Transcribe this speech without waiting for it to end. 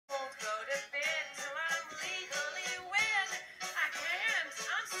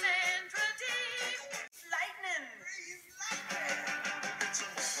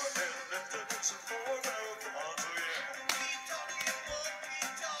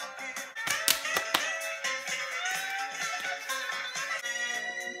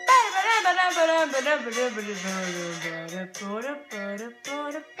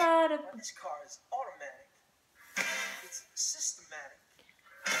car is automatic. It's systematic.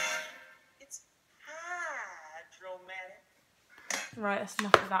 It's hydromatic. Right, that's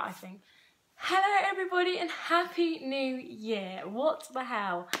enough of that, I think. Hello everybody and Happy New Year. What the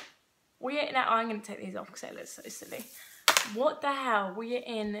hell? I'm going to take these off because it looks so silly. What the hell? We are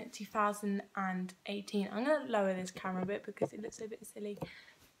in 2018. I'm going to lower this camera a bit because it looks a bit silly.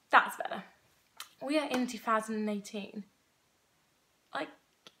 That's better. We are in 2018. Like,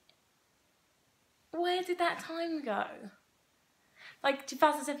 where did that time go? Like,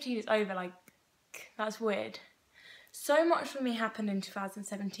 2017 is over, like, that's weird. So much for me happened in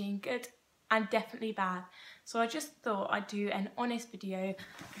 2017, good and definitely bad. So I just thought I'd do an honest video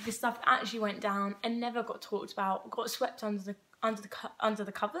of the stuff that actually went down and never got talked about, got swept under the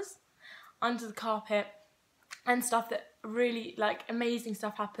covers, under the carpet, and stuff that really, like, amazing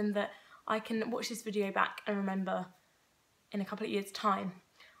stuff happened that I can watch this video back and remember in a couple of years' time.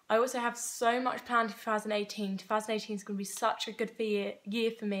 I also have so much planned for 2018. 2018 is going to be such a good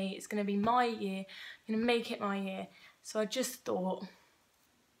year for me. It's going to be my year. I'm going to make it my year. So I just thought,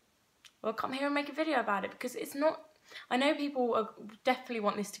 well, come here and make a video about it because it's not... I know people definitely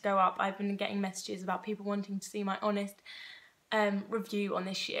want this to go up. I've been getting messages about people wanting to see my honest review on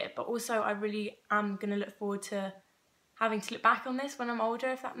this year. But also I really am going to look forward to having to look back on this when I'm older,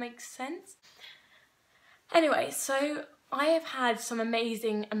 if that makes sense. Anyway, so I have had some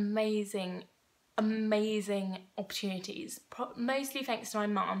amazing opportunities, mostly thanks to my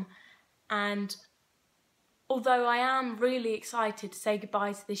mum, and although I am really excited to say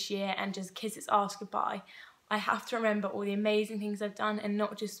goodbye to this year and just kiss its ass goodbye, I have to remember all the amazing things I've done and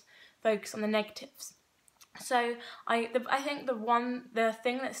not just focus on the negatives. So I think the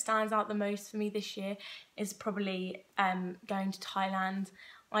thing that stands out the most for me this year is probably going to Thailand.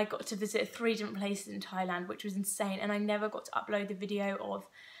 I got to visit 3 different places in Thailand, which was insane, and I never got to upload the video of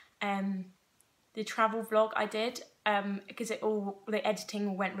the travel vlog I did because the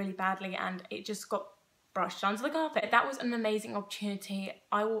editing went really badly and it just got brushed under the carpet. That was an amazing opportunity.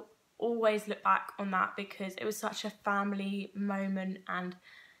 I will always look back on that because it was such a family moment, and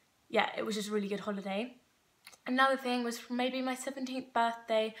yeah, it was just a really good holiday. Another thing was maybe my 17th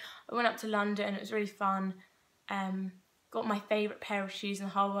birthday. I went up to London. It was really fun. Got my favourite pair of shoes in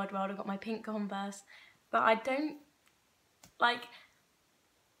the whole wide world. I got my pink Converse. But I don't, like,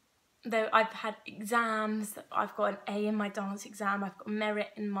 though I've had exams, I've got an A in my dance exam, I've got merit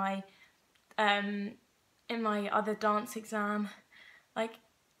in my other dance exam. Like,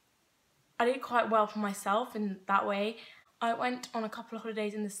 I did quite well for myself in that way. I went on a couple of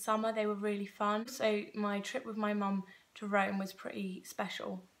holidays in the summer. They were really fun. So my trip with my mum to Rome was pretty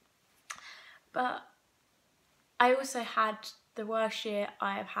special. But I also had the worst year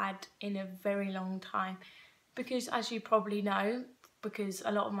I have had in a very long time because, as you probably know, because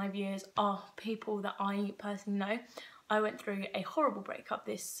a lot of my viewers are people that I personally know, I went through a horrible breakup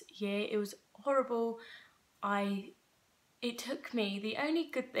this year. It was horrible. It took me, the only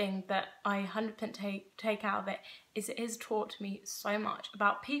good thing that I 100% take out of it is it has taught me so much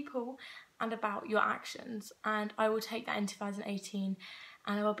about people and about your actions, and I will take that in 2018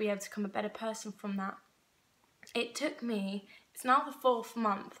 and I will be able to become a better person from that. It took me, it's now the 4th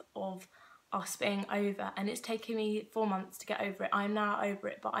month of us being over, and it's taken me 4 months to get over it. I'm now over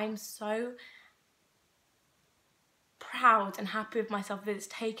it, but I'm so proud and happy with myself that it's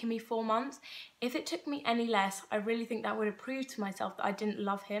taken me 4 months. If it took me any less, I really think that would have proved to myself that I didn't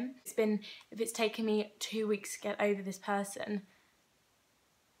love him. If it's taken me 2 weeks to get over this person,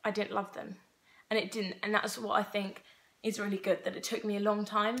 I didn't love them. And it didn't, and that's what I think is really good, that it took me a long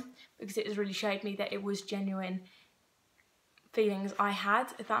time, because it has really showed me that it was genuine feelings I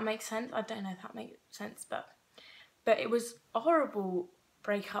had, if that makes sense. I don't know if that makes sense, but it was a horrible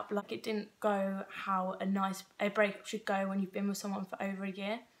breakup. Like, it didn't go how a breakup should go when you've been with someone for over a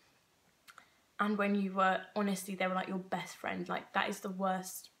year, and when you were, honestly, they were like your best friend. Like, that is the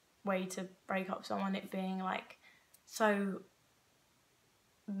worst way to break up with someone, it being like so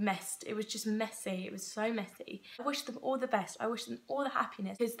messed. It was just messy. It was so messy. I wish them all the best. I wish them all the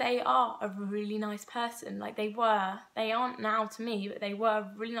happiness, because they are a really nice person. Like, they aren't now to me, but they were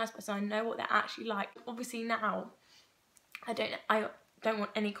a really nice person. I know what they're actually like. Obviously now I don't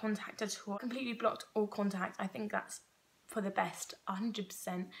want any contact at all. Completely blocked all contact. I think that's for the best,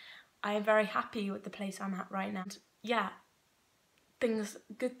 100%. I am very happy with the place I'm at right now. And yeah,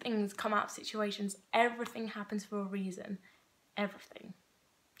 good things come out of situations. Everything happens for a reason. Everything.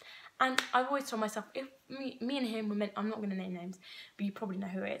 And I've always told myself, if me and him were meant, I'm not going to name names, but you probably know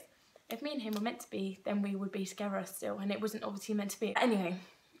who it is. If me and him were meant to be, then we would be together still, and it wasn't obviously meant to be. Anyway,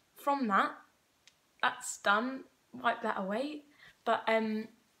 from that, that's done, wipe that away. But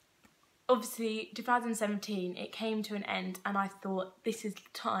obviously 2017, it came to an end, and I thought, this is the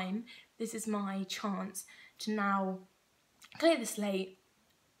time, this is my chance to now clear the slate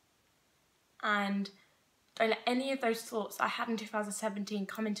and don't let any of those thoughts I had in 2017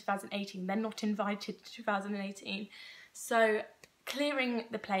 come in 2018. They're not invited to 2018. So clearing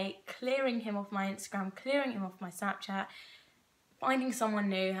the plate, clearing him off my Instagram, clearing him off my Snapchat, finding someone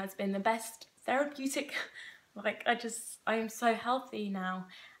new has been the best therapeutic. Like, I am so healthy now,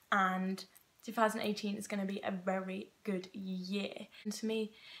 and 2018 is going to be a very good year. And to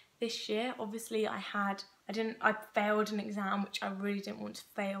me, this year, obviously I failed an exam, which I really didn't want to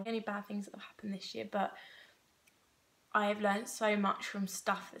fail. Any bad things that have happened this year, but I have learned so much from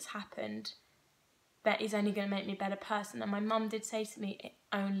stuff that's happened that is only going to make me a better person. And my mum did say to me, it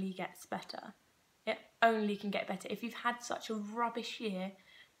only gets better. It only can get better. If you've had such a rubbish year,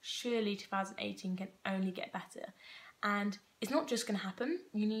 surely 2018 can only get better. And it's not just going to happen.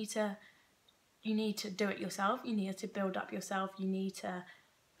 You need to do it yourself. You need to build up yourself. You need to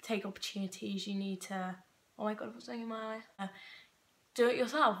take opportunities. You need to, oh my god, what's going in my eye? Do it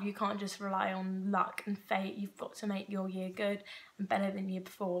yourself. You can't just rely on luck and fate. You've got to make your year good and better than the year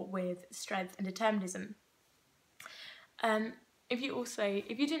before with strength and determinism. If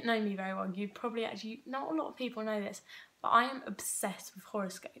you didn't know me very well, you probably actually, not a lot of people know this, but I am obsessed with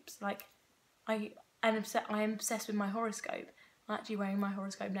horoscopes. Like, I am obsessed with my horoscope. I'm actually wearing my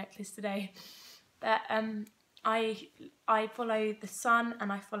horoscope necklace today. But I follow the sun,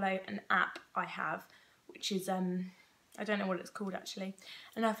 and I follow an app I have, which is I don't know what it's called actually,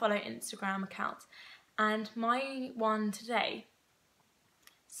 and I follow Instagram accounts. And my one today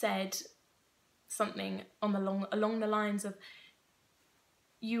said something along the lines of,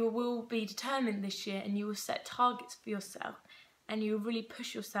 you will be determined this year, and you will set targets for yourself, and you will really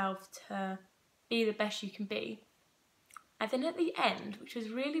push yourself to be the best you can be. And then at the end, which was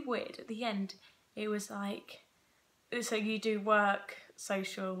really weird, at the end it was like, so you do work,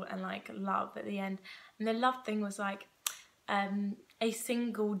 social, and like love at the end, and the love thing was like a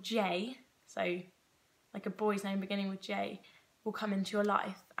single J, so like a boy's name beginning with J, will come into your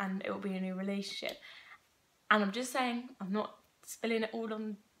life, and it will be a new relationship. And I'm just saying, I'm not spilling it all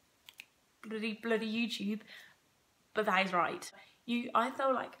on bloody YouTube, but that is right. I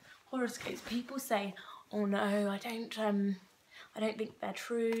feel like horoscopes, people say, oh no, I don't think they're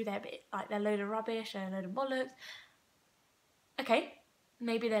true, they're a bit like, they're a load of rubbish, they're a load of bollocks. Okay,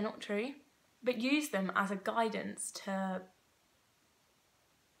 maybe they're not true, but use them as a guidance to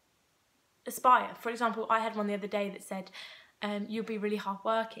aspire. For example, I had one the other day that said, you'll be really hard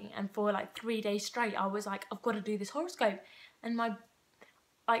working, and for like 3 days straight I was like, I've got to do this horoscope, and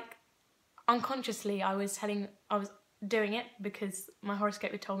unconsciously I was doing it because my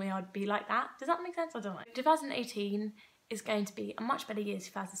horoscope had told me I'd be like that. Does that make sense? I don't know. 2018 is going to be a much better year than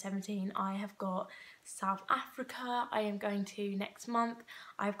 2017. I have got South Africa I am going to next month.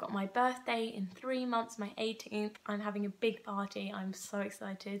 I've got my birthday in 3 months, my 18th. I'm having a big party. I'm so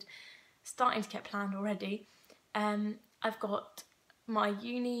excited. Starting to get planned already. I've got my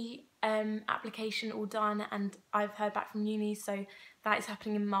uni application all done, and I've heard back from uni, so that is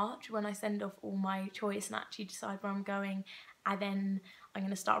happening in March when I send off all my choice and actually decide where I'm going. And then I'm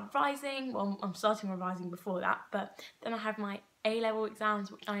going to start revising. Well, I'm starting revising before that, but then I have my A-level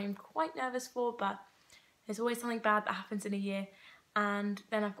exams, which I am quite nervous for, but there's always something bad that happens in a year. And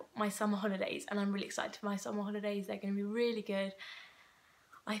then I've got my summer holidays, and I'm really excited for my summer holidays. They're going to be really good.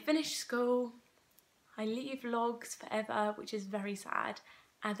 I finish school, I leave vlogs forever, which is very sad,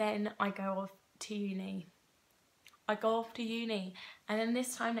 and then I go off to uni. And then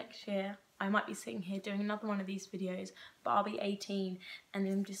this time next year, I might be sitting here doing another one of these videos, but I'll be 18, and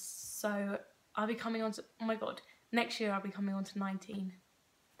then I'll be coming on to, oh my god, next year I'll be coming on to 19.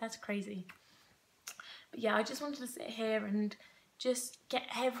 That's crazy. But yeah, I just wanted to sit here and just get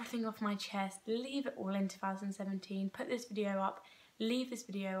everything off my chest, leave it all in 2017, put this video up, leave this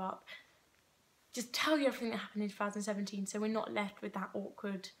video up, just tell you everything that happened in 2017, so we're not left with that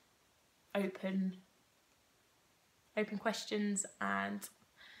awkward open questions, and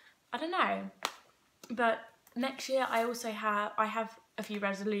I don't know. But next year I have a few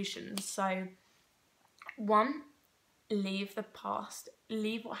resolutions. So 1, leave the past,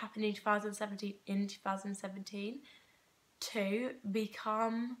 leave what happened in 2017 in 2017. 2,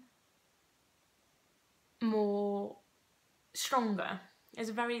 become more stronger. That's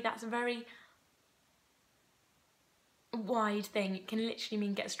a very wide thing. It can literally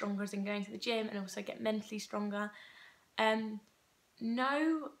mean get stronger as in going to the gym, and also get mentally stronger.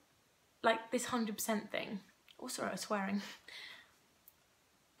 No, like this 100% thing. Oh, sorry, I was swearing.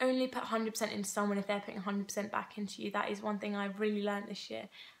 only put 100% into someone if they're putting 100% back into you. That is one thing I've really learned this year,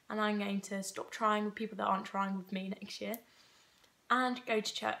 and I'm going to stop trying with people that aren't trying with me next year, and go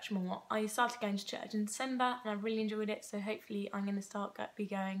to church more. I started going to church in December and I really enjoyed it, so hopefully I'm going to start be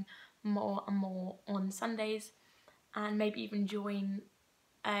going more and more on Sundays, and maybe even join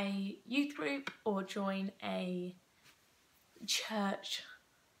a youth group or join a church.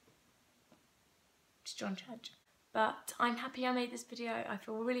 Just join church. But I'm happy I made this video. I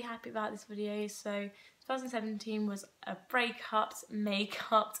feel really happy about this video. So 2017 was a breakups,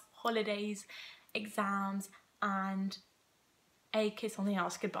 makeups, holidays, exams, and a kiss on the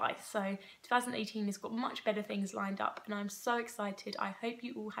ass goodbye. So 2018 has got much better things lined up, and I'm so excited. I hope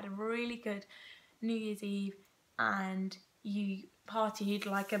you all had a really good New Year's Eve and you partied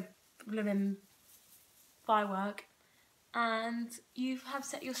like a blooming firework, and you have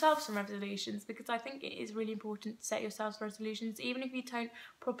set yourself some resolutions, because I think it is really important to set yourselves resolutions. Even if you don't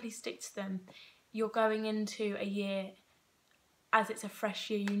properly stick to them, you're going into a year as it's a fresh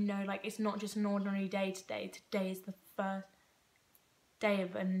year, you know, like it's not just an ordinary day today. Today is the first day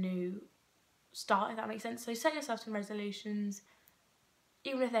of a new start, if that makes sense. So set yourself some resolutions,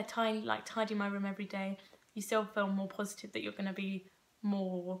 even if they're tiny, like tidying my room every day. You still feel more positive that you're going to be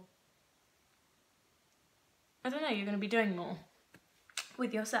more, I don't know, you're going to be doing more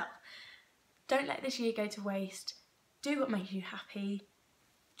with yourself. Don't let this year go to waste. Do what makes you happy.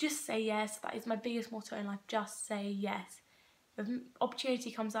 Just say yes. That is my biggest motto in life. Just say yes. If an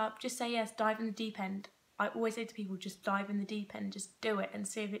opportunity comes up, just say yes. Dive in the deep end. I always say to people, just dive in the deep end, just do it and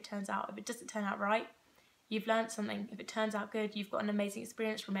see if it turns out. If it doesn't turn out right, you've learned something. If it turns out good, you've got an amazing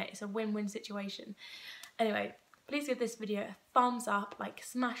experience from it. It's a win-win situation. Anyway, please give this video a thumbs up, like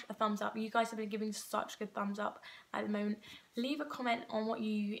smash a thumbs up. You guys have been giving such good thumbs up at the moment. Leave a comment on what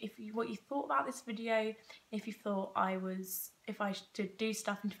you thought about this video. If you thought if I should do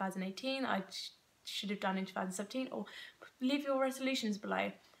stuff in 2018, I should have done in 2017, or leave your resolutions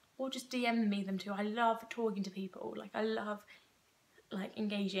below. Or just DM me them too. I love talking to people. Like, I love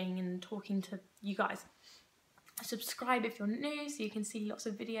engaging and talking to you guys. Subscribe if you're new so you can see lots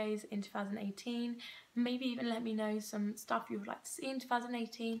of videos in 2018. Maybe even let me know some stuff you would like to see in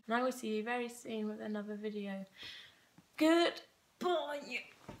 2018. And I will see you very soon with another video. Goodbye.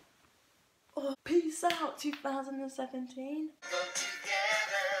 Oh, peace out, 2017.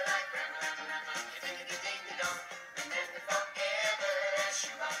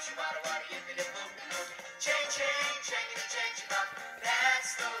 Change, change, change, change.